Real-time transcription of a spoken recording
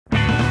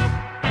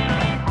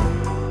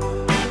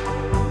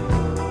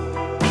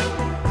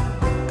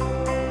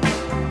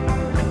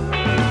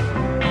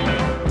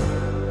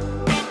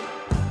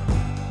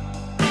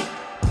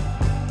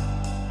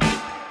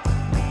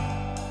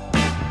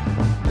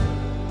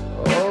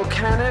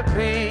can it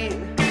be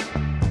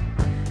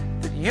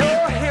that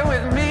you're here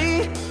with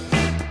me?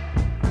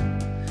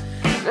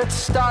 Let's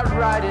start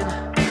writing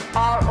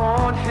our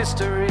own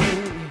history.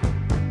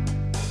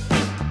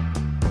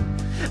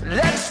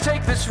 Let's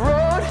take this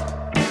road,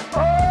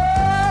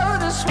 oh,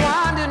 this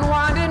winding,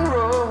 winding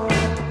road.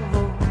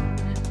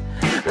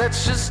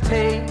 Let's just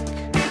take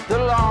the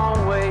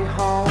long way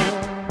home.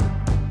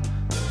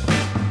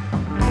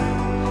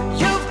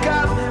 You've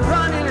got me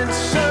running in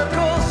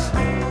circles.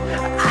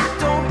 I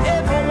don't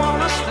ever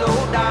want to slow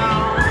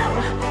down.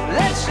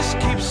 Let's just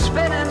keep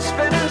spinning,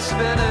 spinning,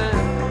 spinning.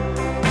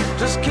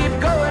 Just keep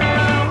going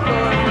round,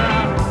 going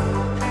round.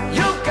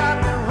 You've got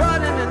me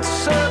running in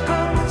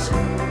circles.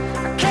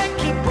 I can't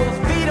keep both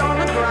feet on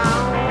the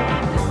ground.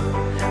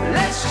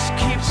 Let's just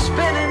keep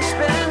spinning,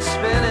 spinning,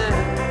 spinning.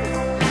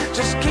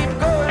 Just keep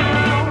going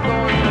round,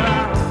 going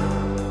round.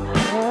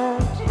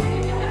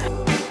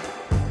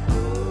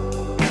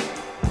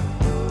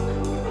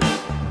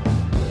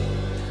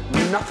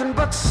 Nothing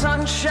but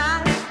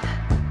sunshine,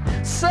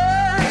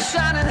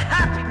 sunshine and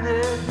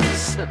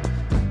happiness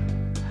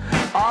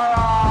are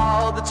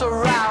all that's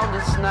around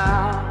us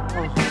now.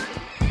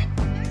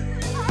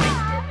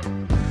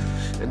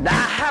 And I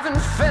haven't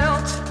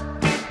felt,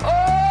 oh,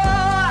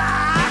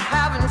 I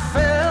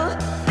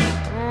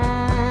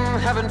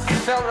haven't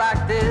felt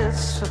like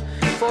this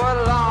for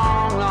a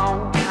long,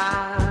 long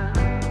time.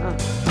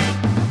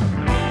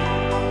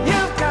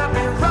 You've got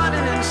me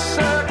running in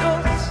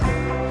circles.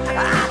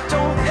 I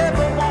don't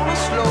ever want to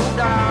slow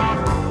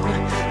down.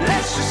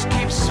 Let's just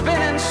keep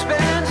spinning,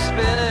 spinning,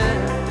 spinning.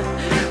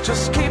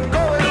 Just keep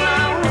going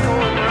round,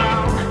 going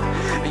round.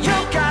 You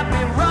got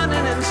me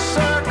running in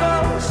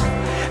circles.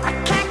 I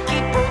can't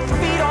keep both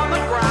feet on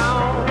the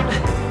ground.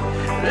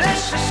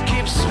 Let's just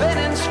keep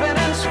spinning,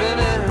 spinning,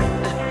 spinning.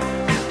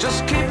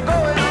 Just keep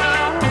going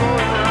round,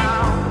 going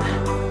round.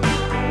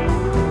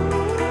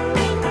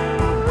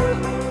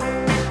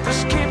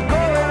 Just keep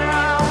going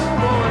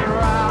round, going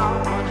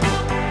round.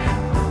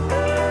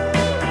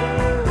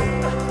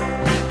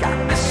 Got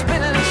me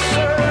spinning in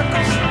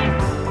circles.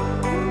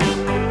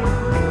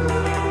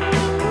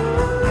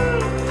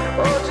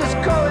 Oh, just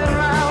going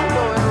round,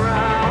 going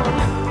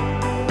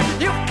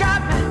round. You've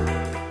got me.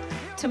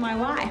 To my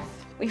wife,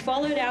 we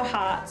followed our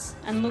hearts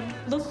and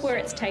look where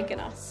it's taken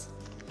us.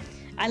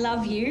 I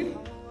love you,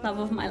 love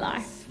of my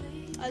life.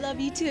 I love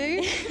you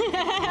too.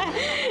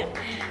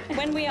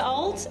 When we are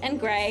old and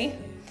grey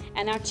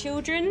and our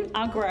children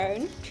are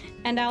grown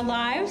and our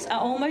lives are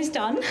almost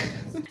done,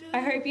 I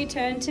hope you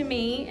turn to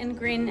me and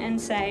grin and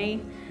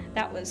say,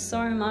 that was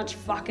so much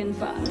fucking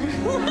fun.